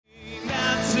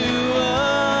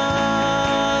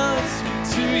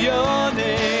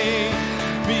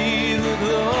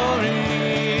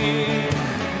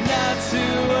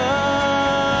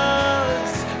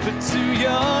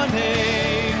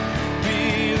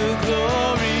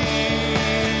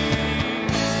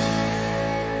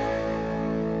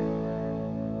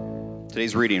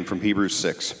Today's reading from Hebrews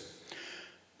 6.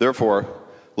 Therefore,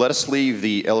 let us leave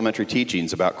the elementary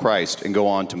teachings about Christ and go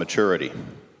on to maturity,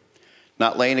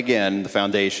 not laying again the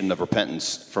foundation of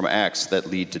repentance from acts that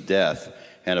lead to death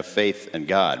and of faith in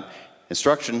God,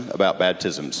 instruction about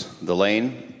baptisms, the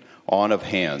laying on of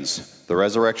hands, the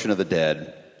resurrection of the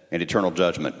dead, and eternal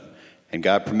judgment, and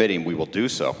God permitting we will do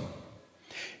so.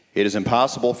 It is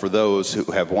impossible for those who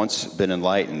have once been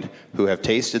enlightened, who have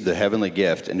tasted the heavenly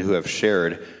gift, and who have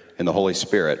shared in the Holy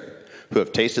Spirit, who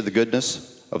have tasted the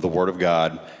goodness of the Word of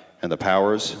God and the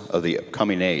powers of the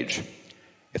coming age,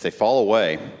 if they fall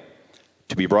away,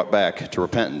 to be brought back to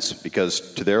repentance,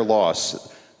 because to their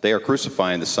loss they are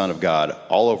crucifying the Son of God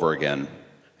all over again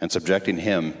and subjecting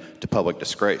him to public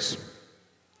disgrace.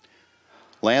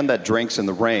 Land that drinks in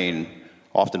the rain,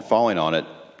 often falling on it,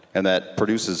 and that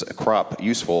produces a crop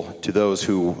useful to those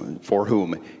for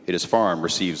whom it is farmed,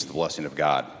 receives the blessing of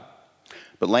God.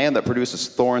 But land that produces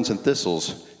thorns and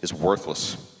thistles is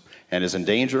worthless and is in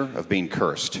danger of being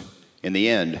cursed. In the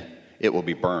end, it will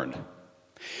be burned.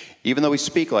 Even though we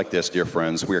speak like this, dear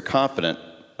friends, we are confident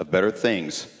of better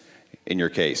things in your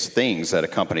case, things that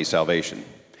accompany salvation.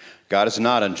 God is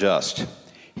not unjust.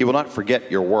 He will not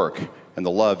forget your work and the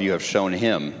love you have shown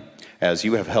him as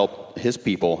you have helped his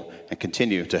people and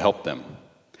continue to help them.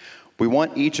 We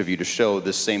want each of you to show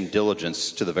this same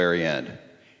diligence to the very end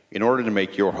in order to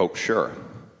make your hope sure.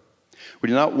 We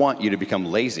do not want you to become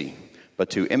lazy, but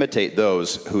to imitate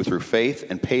those who through faith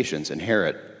and patience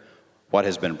inherit what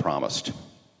has been promised.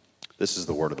 This is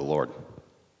the word of the Lord.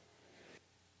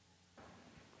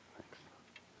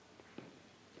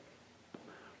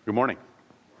 Good morning.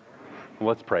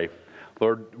 Let's pray.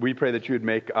 Lord, we pray that you would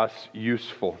make us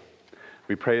useful.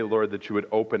 We pray, Lord, that you would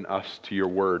open us to your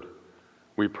word.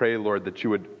 We pray, Lord, that you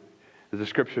would, as the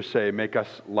scriptures say, make us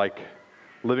like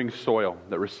living soil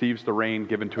that receives the rain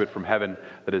given to it from heaven,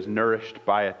 that is nourished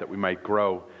by it, that we might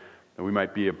grow, that we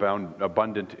might be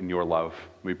abundant in your love.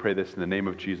 We pray this in the name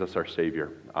of Jesus, our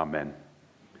Savior. Amen.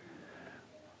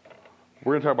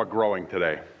 We're going to talk about growing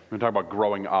today. We're going to talk about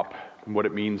growing up and what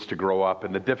it means to grow up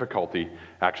and the difficulty,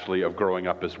 actually, of growing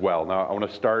up as well. Now, I want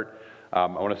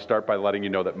to start by letting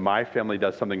you know that my family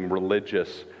does something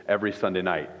religious every Sunday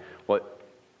night. Well,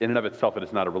 in and of itself, it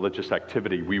is not a religious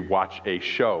activity. We watch a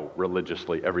show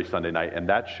religiously every Sunday night, and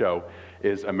that show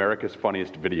is America's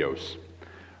Funniest Videos.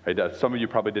 Right? Some of you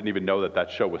probably didn't even know that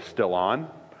show was still on,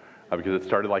 because it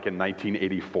started like in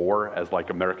 1984 as like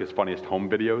America's Funniest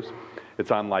Home Videos. It's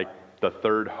on like the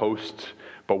third host,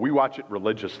 but we watch it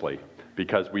religiously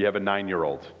because we have a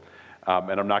 9-year-old.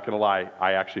 And I'm not going to lie,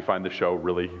 I actually find the show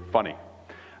really funny.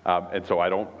 And so I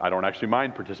don't actually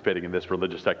mind participating in this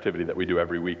religious activity that we do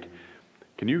every week.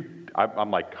 I'm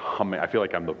like humming, I feel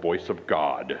like I'm the voice of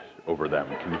God over them.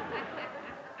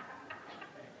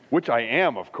 Which I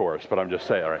am, of course, but I'm just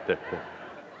saying, all right, there.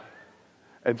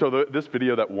 And so this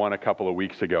video that won a couple of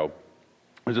weeks ago,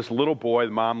 there's this little boy,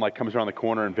 the mom comes around the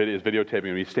corner and is videotaping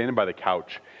him. He's standing by the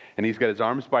couch, and he's got his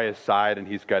arms by his side, and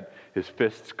he's got his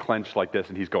fists clenched like this,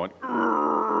 and he's going,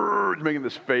 making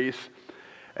this face.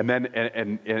 And then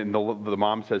the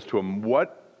mom says to him,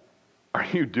 "What are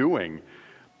you doing?"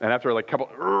 And after a couple,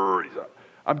 he's like,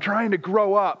 "I'm trying to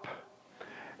grow up."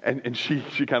 And she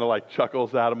kind of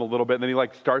chuckles at him a little bit, and then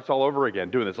he starts all over again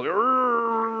doing this.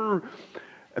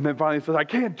 And then finally he says, "I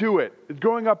can't do it.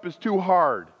 Growing up is too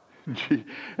hard."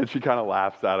 And she kind of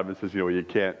laughs at him and says, "You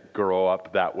can't grow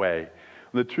up that way."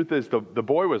 And the truth is, the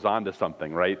boy was onto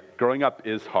something, right? Growing up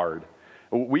is hard.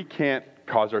 We can't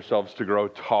cause ourselves to grow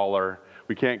taller.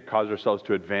 We can't cause ourselves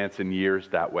to advance in years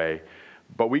that way.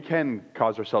 But we can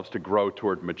cause ourselves to grow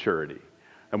toward maturity.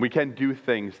 And we can do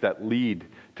things that lead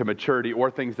to maturity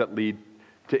or things that lead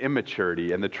to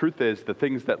immaturity. And the truth is, the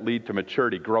things that lead to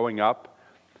maturity, growing up,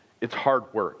 it's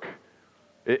hard work.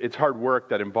 It's hard work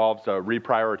that involves a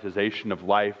reprioritization of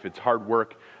life. It's hard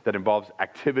work that involves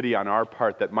activity on our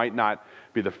part that might not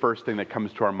be the first thing that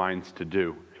comes to our minds to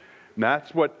do. And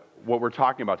that's what we're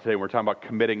talking about today. We're talking about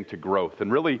committing to growth.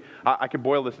 And really, I could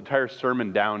boil this entire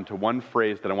sermon down to one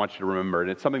phrase that I want you to remember. And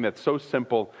it's something that's so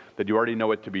simple that you already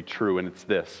know it to be true. And it's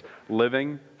this: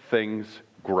 living things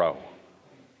grow.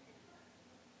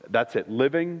 That's it.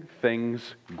 Living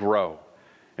things grow.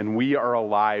 And we are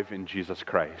alive in Jesus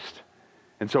Christ.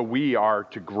 And so we are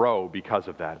to grow because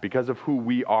of that, because of who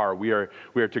we are. We are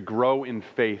to grow in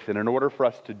faith. And in order for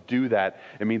us to do that,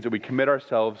 it means that we commit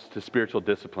ourselves to spiritual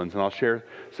disciplines. And I'll share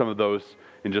some of those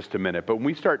in just a minute. But when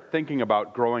we start thinking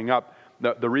about growing up,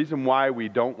 the reason why we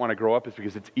don't want to grow up is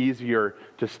because it's easier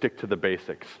to stick to the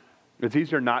basics. It's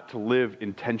easier not to live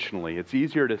intentionally. It's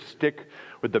easier to stick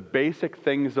with the basic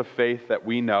things of faith that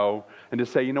we know and to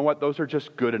say, you know what, those are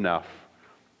just good enough.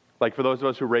 Like for those of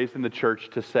us who were raised in the church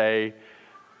to say,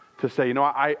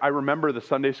 I remember the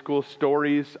Sunday school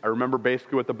stories. I remember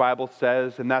basically what the Bible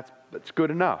says, and that's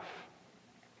good enough.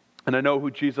 And I know who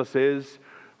Jesus is,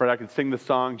 right? I can sing the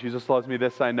song, Jesus loves me,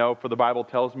 this I know, for the Bible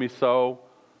tells me so.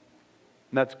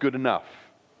 And that's good enough.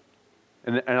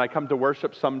 And I come to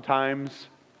worship sometimes,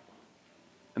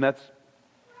 and that's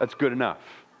good enough.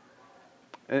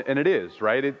 And it is,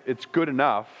 right? It's good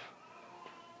enough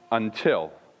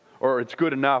until, or it's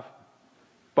good enough,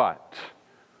 but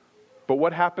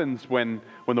what happens when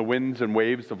the winds and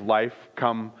waves of life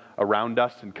come around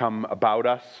us and come about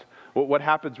us? What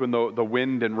happens when the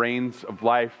wind and rains of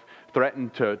life threaten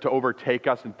to overtake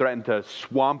us and threaten to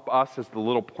swamp us as the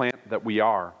little plant that we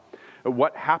are?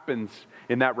 What happens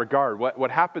in that regard?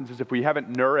 What happens is if we haven't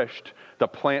nourished the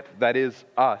plant that is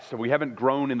us, if we haven't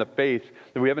grown in the faith,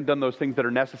 if we haven't done those things that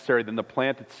are necessary, then the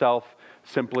plant itself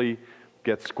simply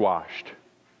gets squashed.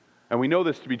 And we know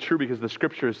this to be true because the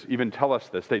scriptures even tell us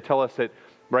this. They tell us it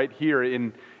right here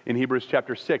in Hebrews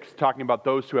chapter 6, talking about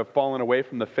those who have fallen away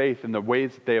from the faith and the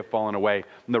ways that they have fallen away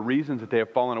and the reasons that they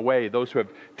have fallen away, those who have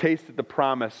tasted the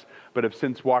promise but have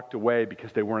since walked away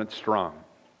because they weren't strong,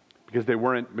 because they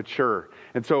weren't mature.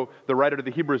 And so the writer to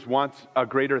the Hebrews wants a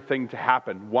greater thing to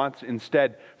happen, wants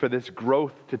instead for this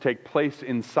growth to take place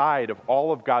inside of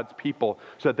all of God's people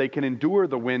so that they can endure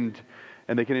the wind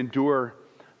and they can endure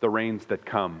the rains that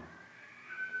come.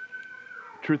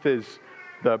 Truth is,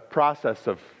 the process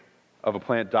of a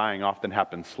plant dying often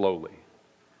happens slowly.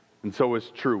 And so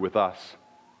is true with us.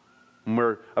 When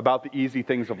we're about the easy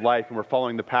things of life and we're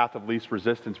following the path of least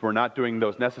resistance, we're not doing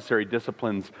those necessary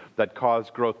disciplines that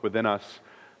cause growth within us.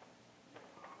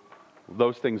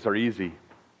 Those things are easy,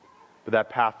 but that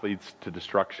path leads to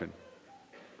destruction.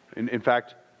 In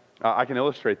fact, I can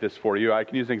illustrate this for you. I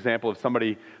can use an example of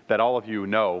somebody that all of you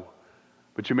know,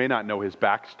 but you may not know his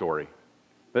backstory.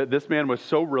 This man was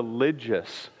so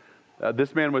religious.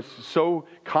 This man was so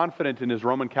confident in his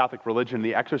Roman Catholic religion,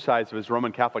 the exercise of his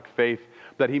Roman Catholic faith,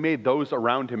 that he made those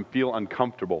around him feel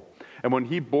uncomfortable. And when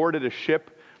he boarded a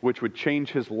ship which would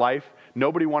change his life,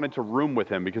 nobody wanted to room with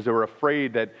him because they were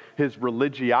afraid that his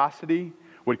religiosity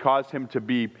would cause him to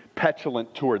be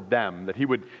petulant toward them, that he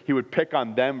would pick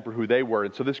on them for who they were.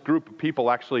 And so this group of people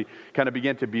actually kind of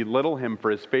began to belittle him for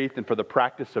his faith and for the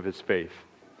practice of his faith.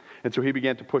 And so he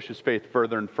began to push his faith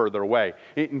further and further away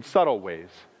in subtle ways,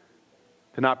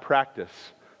 to not practice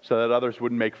so that others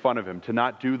wouldn't make fun of him, to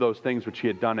not do those things which he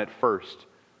had done at first.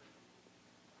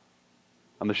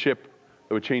 On the ship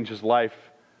that would change his life,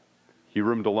 he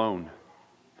roomed alone.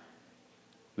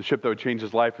 The ship that would change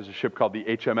his life was a ship called the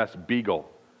HMS Beagle.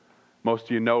 Most of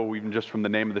you know, even just from the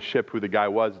name of the ship, who the guy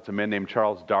was. It's a man named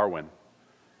Charles Darwin.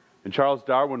 And Charles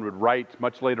Darwin would write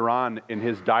much later on in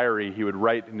his diary, he would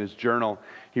write in his journal,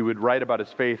 he would write about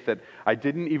his faith that I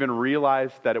didn't even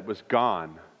realize that it was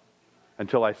gone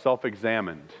until I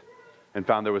self-examined and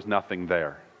found there was nothing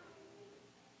there.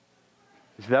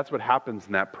 You see, that's what happens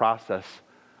in that process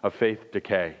of faith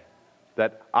decay.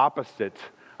 That opposite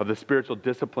of the spiritual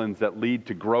disciplines that lead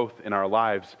to growth in our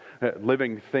lives,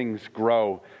 living things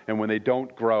grow, and when they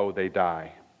don't grow, they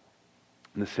die.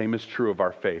 And the same is true of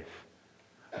our faith.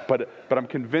 But I'm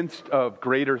convinced of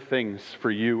greater things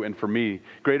for you and for me,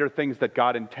 greater things that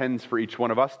God intends for each one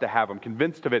of us to have. I'm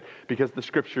convinced of it because the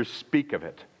scriptures speak of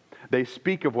it. They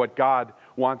speak of what God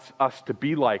wants us to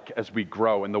be like as we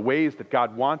grow and the ways that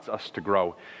God wants us to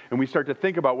grow. And we start to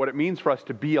think about what it means for us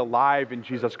to be alive in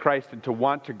Jesus Christ and to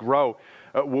want to grow.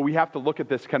 Well, we have to look at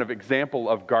this kind of example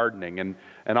of gardening. And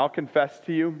I'll confess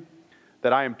to you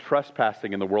that I am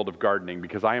trespassing in the world of gardening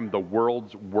because I am the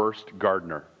world's worst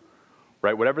gardener.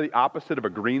 Right? Whatever the opposite of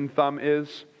a green thumb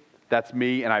is, that's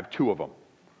me, and I have two of them.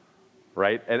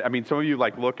 Right? And I mean, some of you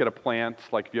look at a plant,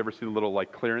 if you ever see the little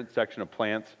clearance section of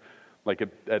plants,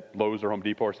 at Lowe's or Home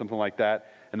Depot or something like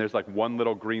that, and there's one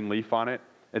little green leaf on it.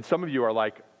 And some of you are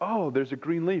like, oh, there's a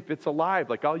green leaf, it's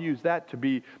alive. I'll use that to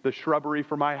be the shrubbery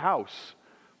for my house.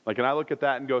 And I look at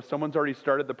that and go, someone's already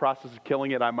started the process of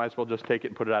killing it, I might as well just take it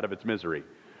and put it out of its misery.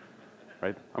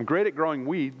 Right? I'm great at growing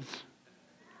weeds.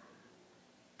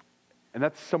 And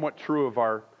that's somewhat true of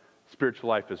our spiritual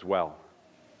life as well.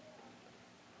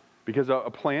 Because a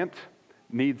plant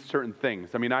needs certain things.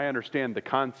 I mean, I understand the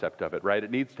concept of it, right?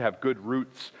 It needs to have good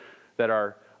roots that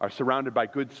are surrounded by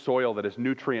good soil that is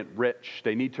nutrient rich.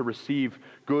 They need to receive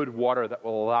good water that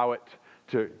will allow it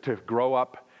to grow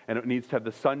up, and it needs to have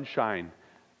the sunshine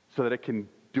so that it can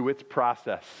do its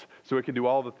process, so it can do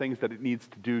all the things that it needs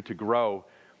to do to grow.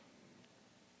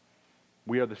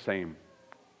 We are the same.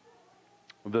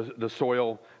 The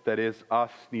soil that is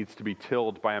us needs to be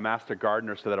tilled by a master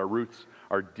gardener so that our roots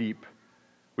are deep.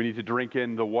 We need to drink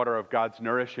in the water of God's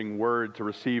nourishing word to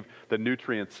receive the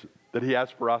nutrients that he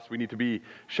has for us. We need to be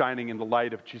shining in the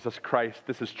light of Jesus Christ.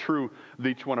 This is true of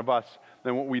each one of us.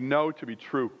 And what we know to be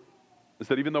true is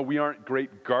that even though we aren't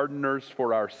great gardeners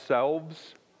for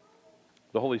ourselves,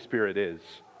 the Holy Spirit is.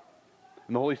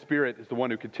 And the Holy Spirit is the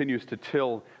one who continues to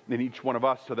till in each one of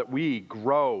us so that we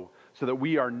grow, so that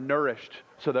we are nourished,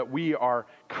 so that we are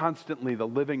constantly the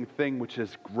living thing which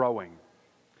is growing.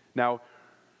 Now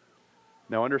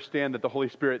understand that the Holy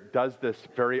Spirit does this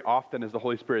very often, as the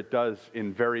Holy Spirit does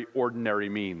in very ordinary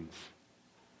means.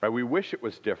 Right? We wish it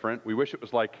was different. We wish it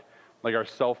was like our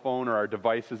cell phone or our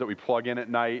devices that we plug in at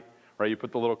night. Right? You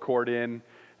put the little cord in,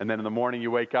 and then in the morning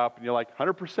you wake up and you're like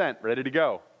 100% ready to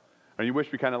go. And you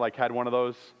wish we kind of like had one of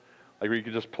those, like where you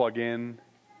could just plug in.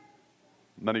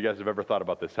 None of you guys have ever thought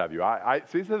about this, have you?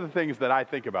 So these are the things that I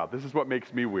think about. This is what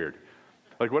makes me weird.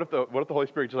 Like, what if the Holy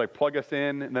Spirit just like plug us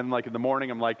in, and then like in the morning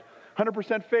I'm like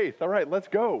 100% faith. All right, let's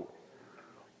go.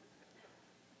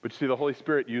 But you see, the Holy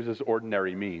Spirit uses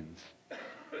ordinary means.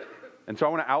 And so I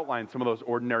want to outline some of those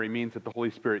ordinary means that the Holy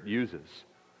Spirit uses.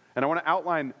 And I want to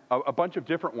outline a bunch of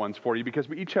different ones for you because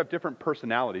we each have different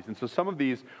personalities. And so some of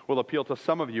these will appeal to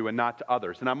some of you and not to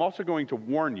others. And I'm also going to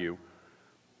warn you,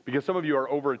 because some of you are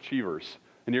overachievers,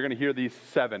 and you're going to hear these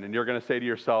 7, and you're going to say to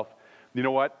yourself, you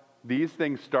know what? These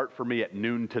things start for me at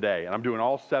noon today, and I'm doing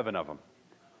all 7 of them.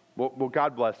 Well,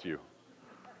 God bless you.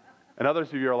 And others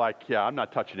of you are like, yeah, I'm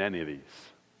not touching any of these.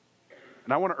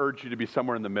 And I want to urge you to be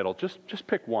somewhere in the middle. Just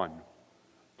pick one.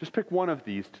 Just pick one of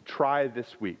these to try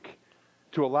this week,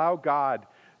 to allow God,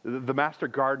 the master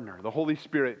gardener, the Holy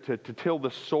Spirit, to till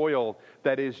the soil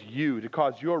that is you, to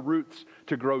cause your roots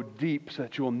to grow deep so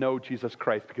that you will know Jesus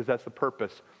Christ, because that's the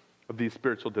purpose of these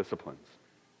spiritual disciplines.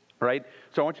 All right?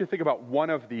 So I want you to think about one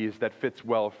of these that fits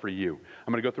well for you.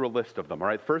 I'm going to go through a list of them. All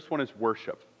right? First one is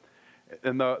worship.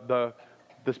 And the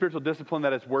spiritual discipline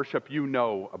that is worship, you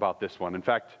know about this one. In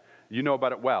fact, you know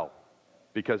about it well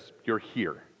because you're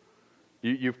here.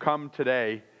 You've come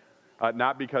today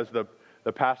not because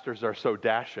the pastors are so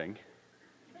dashing,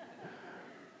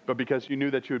 but because you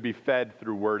knew that you would be fed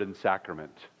through word and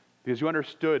sacrament. Because you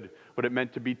understood what it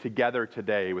meant to be together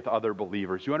today with other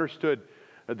believers. You understood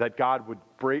that God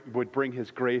would bring his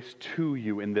grace to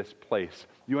you in this place.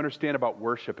 You understand about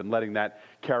worship and letting that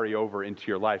carry over into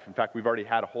your life. In fact, we've already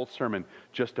had a whole sermon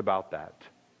just about that.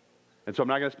 And so I'm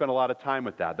not going to spend a lot of time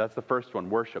with that. That's the first one,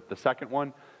 worship. The second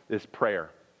one is prayer.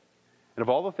 And of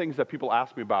all the things that people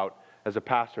ask me about as a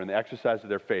pastor and the exercise of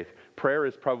their faith, prayer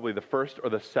is probably the first or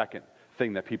the second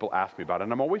thing that people ask me about.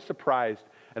 And I'm always surprised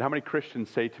at how many Christians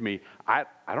say to me, I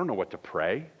don't know what to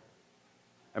pray.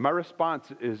 And my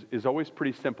response is always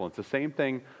pretty simple. It's the same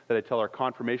thing that I tell our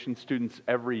confirmation students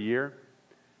every year,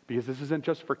 because this isn't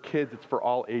just for kids, it's for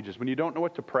all ages. When you don't know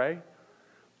what to pray,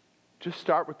 just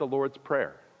start with the Lord's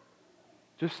Prayer.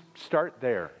 Just start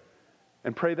there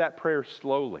and pray that prayer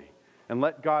slowly and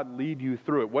let God lead you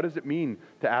through it. What does it mean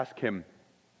to ask him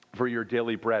for your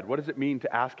daily bread? What does it mean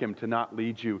to ask him to not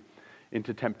lead you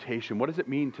into temptation? What does it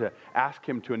mean to ask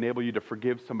him to enable you to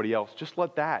forgive somebody else? Just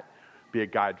let that be a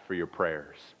guide for your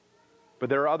prayers. But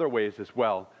there are other ways as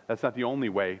well. That's not the only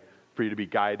way for you to be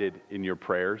guided in your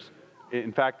prayers.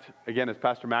 In fact, again, as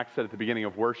Pastor Max said at the beginning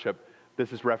of worship,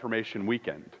 this is Reformation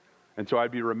weekend. And so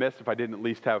I'd be remiss if I didn't at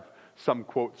least have some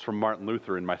quotes from Martin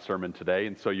Luther in my sermon today,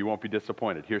 and so you won't be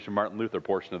disappointed. Here's your Martin Luther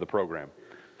portion of the program.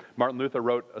 Martin Luther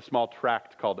wrote a small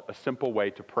tract called A Simple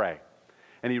Way to Pray.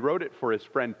 And he wrote it for his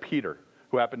friend Peter,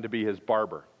 who happened to be his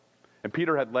barber. And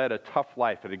Peter had led a tough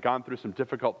life and had gone through some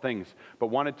difficult things, but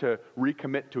wanted to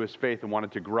recommit to his faith and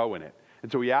wanted to grow in it.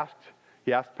 And so he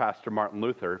asked Pastor Martin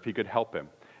Luther if he could help him.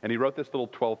 And he wrote this little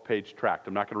 12-page tract.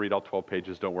 I'm not going to read all 12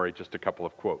 pages, don't worry, just a couple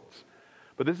of quotes.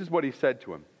 But this is what he said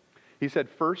to him. He said,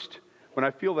 "First, when I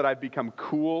feel that I've become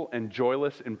cool and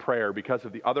joyless in prayer because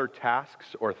of the other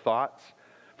tasks or thoughts,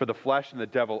 for the flesh and the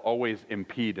devil always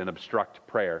impede and obstruct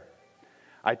prayer,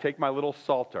 I take my little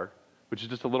psalter," which is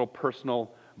just a little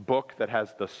personal book that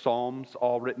has the Psalms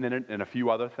all written in it and a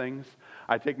few other things.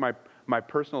 I take my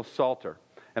personal psalter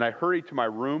and I hurry to my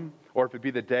room, or if it be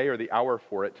the day or the hour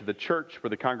for it, to the church where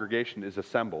the congregation is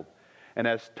assembled. And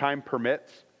as time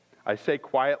permits, I say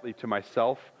quietly to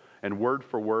myself and word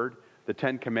for word the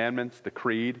 10 Commandments, the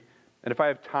Creed, and if I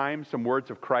have time, some words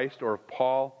of Christ or of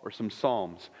Paul or some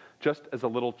Psalms, just as a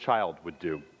little child would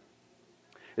do.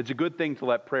 It's a good thing to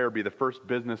let prayer be the first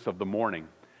business of the morning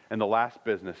and the last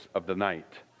business of the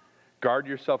night. Guard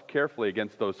yourself carefully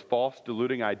against those false,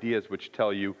 deluding ideas which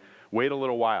tell you, wait a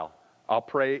little while, I'll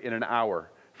pray in an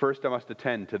hour. First I must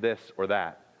attend to this or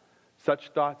that. Such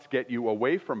thoughts get you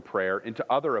away from prayer into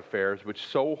other affairs which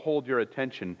so hold your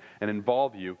attention and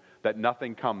involve you that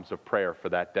nothing comes of prayer for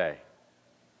that day.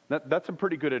 That's some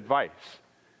pretty good advice.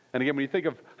 And again, when you think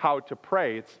of how to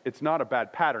pray, it's not a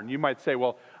bad pattern. You might say,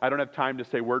 well, I don't have time to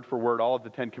say word for word all of the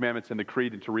 10 Commandments in the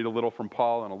Creed and to read a little from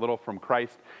Paul and a little from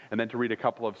Christ and then to read a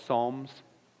couple of Psalms.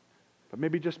 But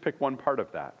maybe just pick one part of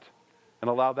that and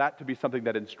allow that to be something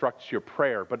that instructs your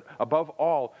prayer. But above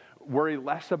all, worry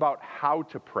less about how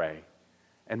to pray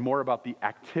and more about the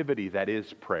activity that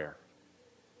is prayer.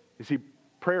 You see,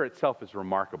 prayer itself is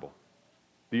remarkable.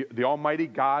 The Almighty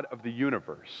God of the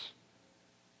universe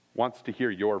wants to hear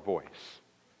your voice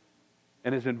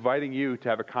and is inviting you to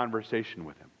have a conversation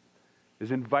with him,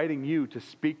 is inviting you to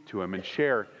speak to him and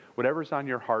share whatever's on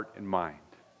your heart and mind.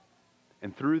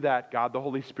 And through that, God the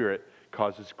Holy Spirit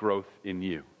causes growth in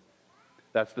you.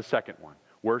 That's the second one.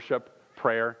 Worship,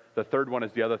 prayer. The third one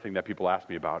is the other thing that people ask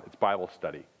me about. It's Bible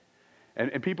study.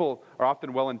 And people are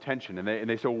often well-intentioned, and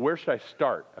they say, well, where should I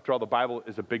start? After all, the Bible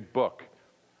is a big book.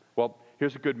 Well,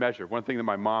 here's a good measure. One thing that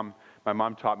my mom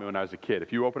taught me when I was a kid.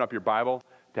 If you open up your Bible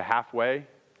to halfway,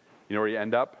 you know where you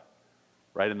end up?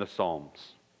 Right in the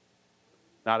Psalms.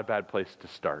 Not a bad place to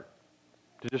start.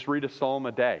 To just read a psalm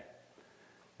a day.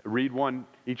 Read one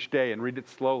each day and read it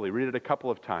slowly. Read it a couple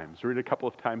of times. Read it a couple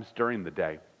of times during the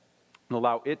day. And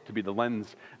allow it to be the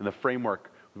lens and the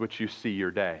framework with which you see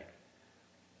your day.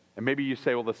 And maybe you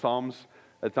say, well, the Psalms,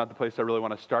 that's not the place I really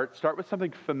want to start. Start with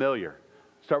something familiar.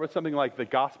 Start with something like the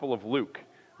Gospel of Luke.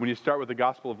 When you start with the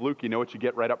Gospel of Luke, you know what you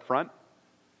get right up front?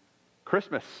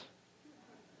 Christmas.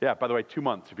 Yeah, by the way, 2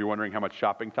 months, if you're wondering how much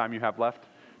shopping time you have left.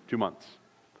 2 months.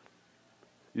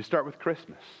 You start with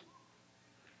Christmas.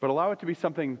 But allow it to be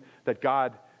something that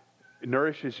God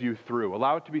nourishes you through.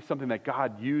 Allow it to be something that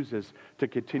God uses to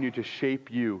continue to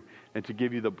shape you and to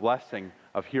give you the blessing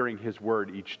of hearing his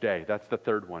word each day. That's the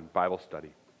third one, Bible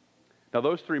study. Now,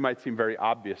 those three might seem very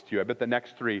obvious to you. I bet the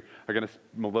next three are going to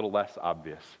seem a little less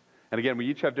obvious. And again, we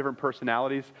each have different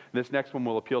personalities. This next one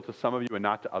will appeal to some of you and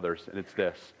not to others, and it's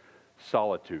this: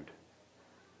 solitude.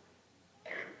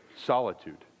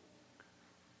 Solitude.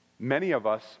 Many of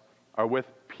us are with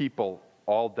people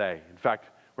all day. In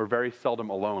fact, we're very seldom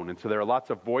alone. And so there are lots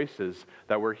of voices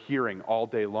that we're hearing all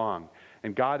day long.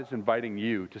 And God is inviting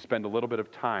you to spend a little bit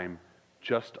of time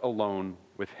just alone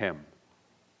with him.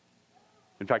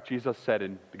 In fact, Jesus said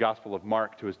in the Gospel of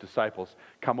Mark to his disciples,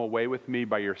 "Come away with me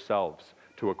by yourselves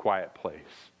to a quiet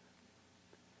place."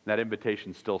 And that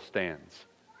invitation still stands.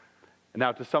 And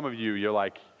now to some of you, you're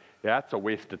like, yeah, that's a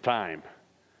waste of time.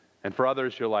 And for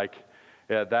others, you're like,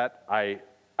 yeah, that I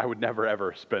would never,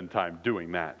 ever spend time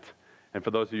doing that. And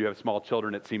for those of you who have small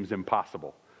children, it seems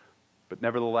impossible. But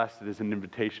nevertheless, it is an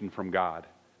invitation from God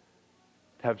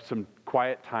to have some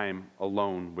quiet time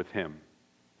alone with him.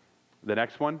 The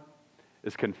next one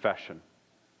is confession.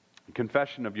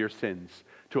 Confession of your sins,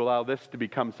 to allow this to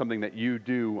become something that you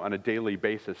do on a daily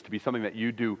basis, to be something that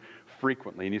you do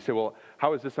frequently. And you say, well,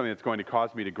 how is this something that's going to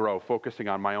cause me to grow, focusing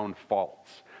on my own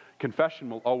faults? Confession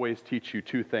will always teach you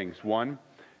two things. One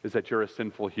is that you're a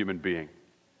sinful human being.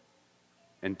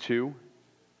 And two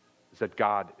is that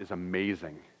God is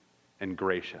amazing and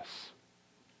gracious.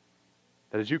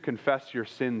 That as you confess your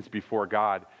sins before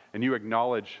God and you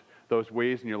acknowledge those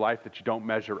ways in your life that you don't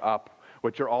measure up,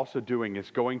 what you're also doing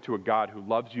is going to a God who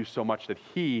loves you so much that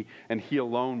he and he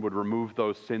alone would remove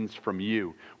those sins from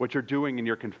you. What you're doing in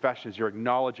your confession is you're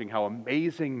acknowledging how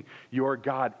amazing your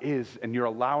God is, and you're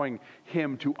allowing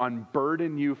him to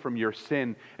unburden you from your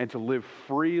sin and to live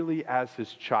freely as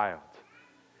his child.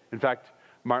 In fact,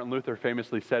 Martin Luther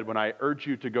famously said, "When I urge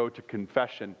you to go to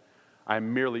confession,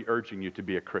 I'm merely urging you to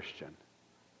be a Christian."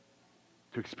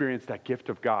 To experience that gift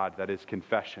of God that is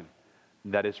confession.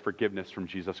 That is forgiveness from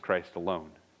Jesus Christ alone.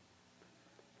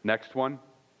 Next one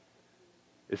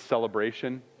is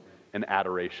celebration and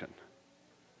adoration.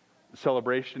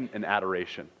 Celebration and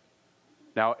adoration.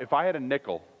 Now, if I had a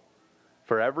nickel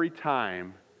for every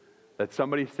time that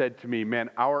somebody said to me, man,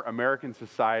 our American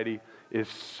society is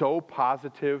so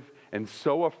positive and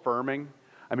so affirming.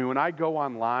 I mean, when I go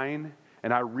online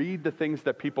and I read the things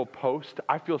that people post,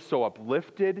 I feel so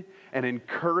uplifted and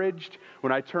encouraged.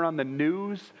 When I turn on the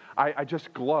news, I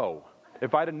just glow.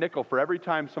 If I had a nickel for every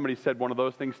time somebody said one of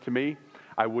those things to me,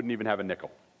 I wouldn't even have a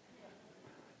nickel.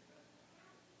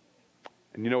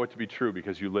 And you know it to be true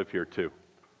because you live here too.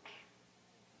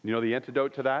 You know the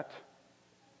antidote to that?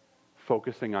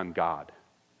 Focusing on God.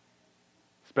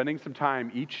 Spending some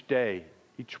time each day,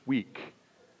 each week,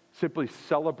 simply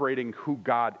celebrating who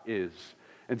God is.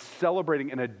 and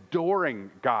celebrating and adoring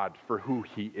God for who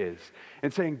he is.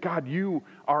 And saying, God, you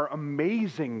are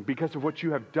amazing because of what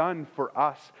you have done for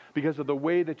us, because of the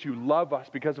way that you love us,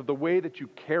 because of the way that you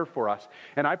care for us.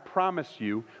 And I promise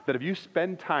you that if you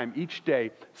spend time each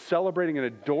day celebrating and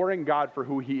adoring God for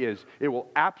who he is, it will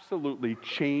absolutely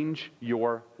change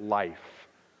your life.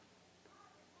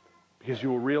 Because you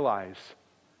will realize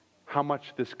how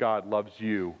much this God loves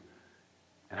you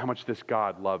and how much this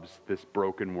God loves this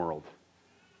broken world.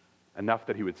 Enough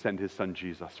that he would send his son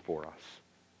Jesus for us.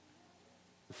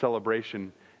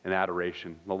 Celebration and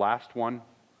adoration. The last one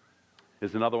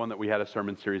is another one that we had a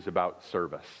sermon series about,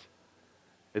 service.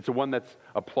 It's a one that's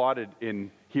applauded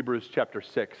in Hebrews chapter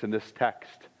 6 in this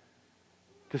text.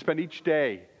 To spend each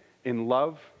day in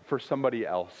love for somebody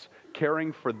else,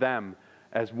 caring for them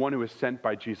as one who is sent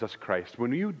by Jesus Christ.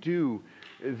 When you do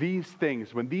these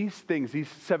things, these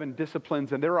 7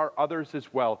 disciplines, and there are others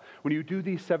as well, when you do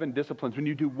these 7 disciplines, when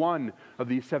you do one of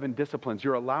these 7 disciplines,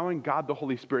 you're allowing God the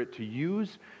Holy Spirit to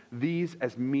use these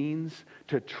as means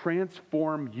to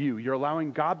transform you. You're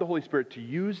allowing God the Holy Spirit to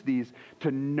use these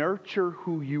to nurture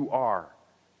who you are,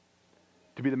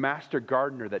 to be the master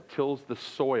gardener that tills the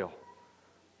soil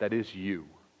that is you.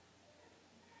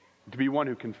 To be one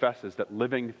who confesses that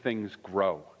living things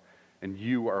grow and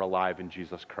you are alive in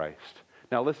Jesus Christ.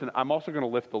 Now listen, I'm also going to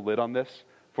lift the lid on this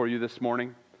for you this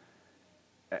morning.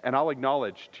 And I'll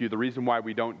acknowledge to you the reason why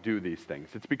we don't do these things.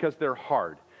 It's because they're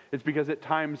hard. It's because at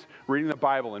times reading the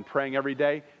Bible and praying every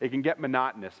day, it can get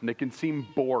monotonous and it can seem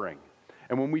boring.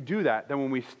 And when we do that, then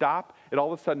when we stop, it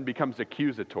all of a sudden becomes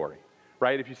accusatory.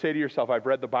 Right? If you say to yourself, I've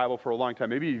read the Bible for a long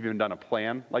time, maybe you've even done a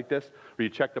plan like this, where you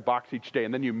check the box each day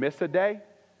and then you miss a day,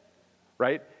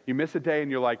 right? You miss a day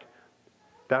and you're like,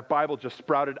 that Bible just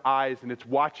sprouted eyes and it's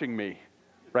watching me,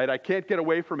 right? I can't get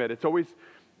away from it.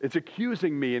 It's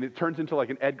accusing me, and it turns into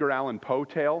like an Edgar Allan Poe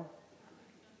tale,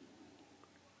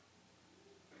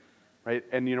 right?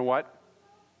 And you know what?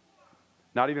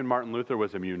 Not even Martin Luther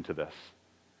was immune to this.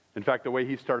 In fact, the way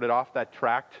he started off that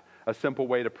tract, A Simple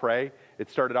Way to Pray, it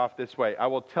started off this way: I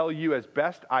will tell you as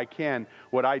best I can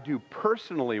what I do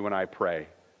personally when I pray.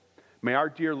 May our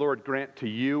dear Lord grant to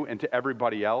you and to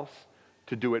everybody else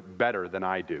to do it better than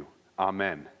I do.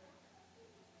 Amen.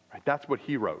 Right? That's what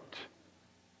he wrote.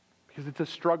 Because it's a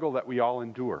struggle that we all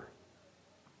endure.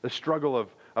 The struggle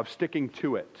of sticking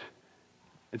to it.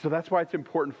 And so that's why it's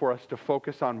important for us to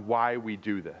focus on why we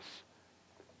do this.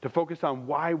 To focus on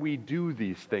why we do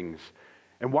these things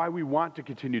and why we want to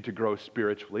continue to grow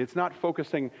spiritually. It's not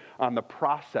focusing on the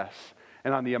process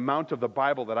and on the amount of the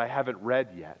Bible that I haven't read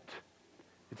yet.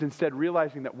 It's instead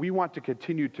realizing that we want to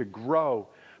continue to grow,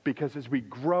 because as we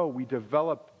grow, we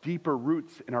develop deeper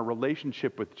roots in our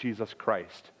relationship with Jesus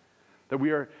Christ. That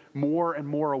we are more and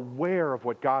more aware of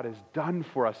what God has done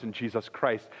for us in Jesus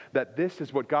Christ. That this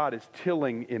is what God is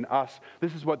tilling in us.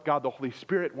 This is what God the Holy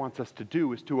Spirit wants us to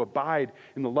do, is to abide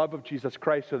in the love of Jesus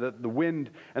Christ, so that the wind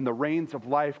and the rains of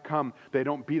life come. They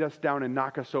don't beat us down and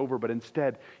knock us over, but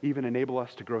instead even enable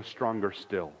us to grow stronger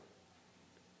still.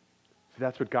 See,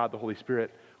 that's what God the Holy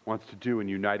Spirit wants to do in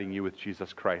uniting you with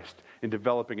Jesus Christ, in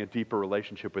developing a deeper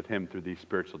relationship with him through these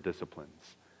spiritual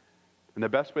disciplines. And the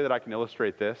best way that I can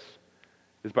illustrate this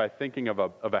is by thinking of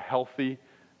a healthy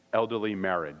elderly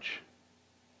marriage.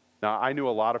 Now, I knew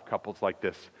a lot of couples like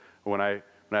this when I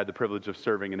had the privilege of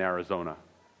serving in Arizona.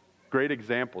 Great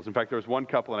examples. In fact, there was one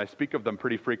couple, and I speak of them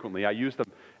pretty frequently. I use them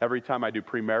every time I do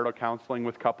premarital counseling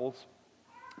with couples,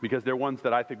 because they're ones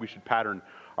that I think we should pattern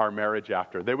our marriage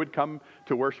after. They would come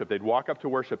to worship. They'd walk up to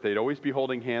worship. They'd always be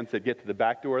holding hands. They'd get to the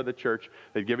back door of the church.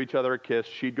 They'd give each other a kiss.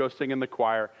 She'd go sing in the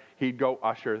choir. He'd go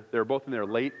usher. They were both in their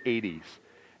late 80s.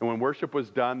 And when worship was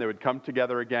done, they would come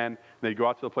together again. And they'd go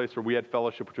out to the place where we had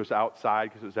fellowship, which was outside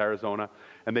because it was Arizona.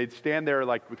 And they'd stand there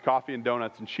like with coffee and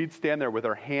donuts, and she'd stand there with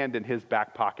her hand in his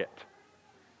back pocket.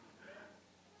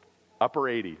 Upper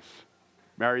 80s.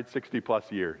 Married 60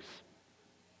 plus years.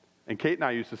 And Kate and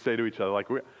I used to say to each other, like,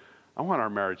 I want our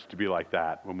marriage to be like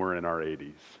that when we're in our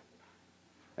 80s.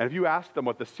 And if you asked them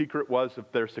what the secret was of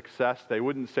their success, they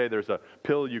wouldn't say there's a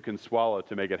pill you can swallow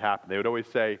to make it happen. They would always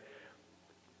say,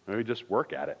 maybe just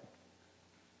work at it.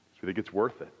 So we think it's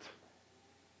worth it.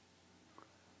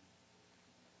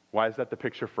 Why is that the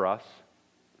picture for us?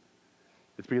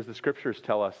 It's because the scriptures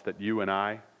tell us that you and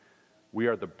I, we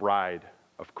are the bride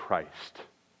of Christ.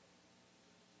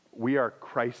 We are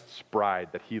Christ's bride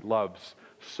that he loves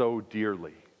so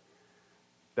dearly.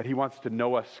 That he wants to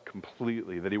know us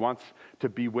completely, that he wants to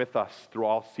be with us through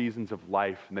all seasons of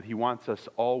life, and that he wants us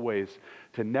always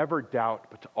to never doubt,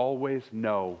 but to always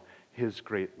know his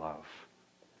great love.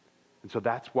 And so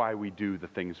that's why we do the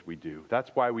things we do.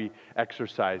 That's why we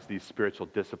exercise these spiritual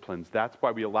disciplines. That's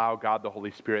why we allow God the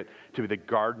Holy Spirit to be the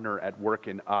gardener at work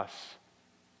in us.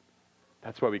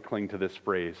 That's why we cling to this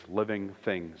phrase, living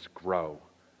things grow.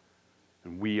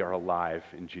 And we are alive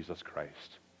in Jesus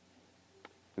Christ.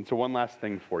 And so one last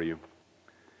thing for you.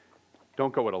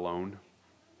 Don't go it alone.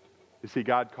 You see,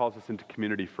 God calls us into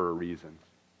community for a reason.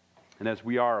 And as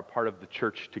we are a part of the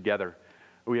church together,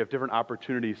 we have different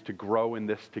opportunities to grow in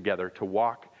this together, to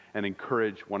walk and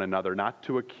encourage one another, not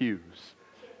to accuse,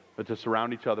 but to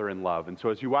surround each other in love. And so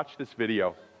as you watch this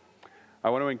video,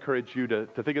 I want to encourage you to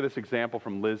think of this example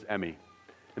from Liz Emmy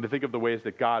and to think of the ways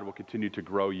that God will continue to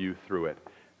grow you through it.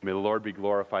 May the Lord be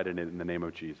glorified in it in the name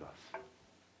of Jesus.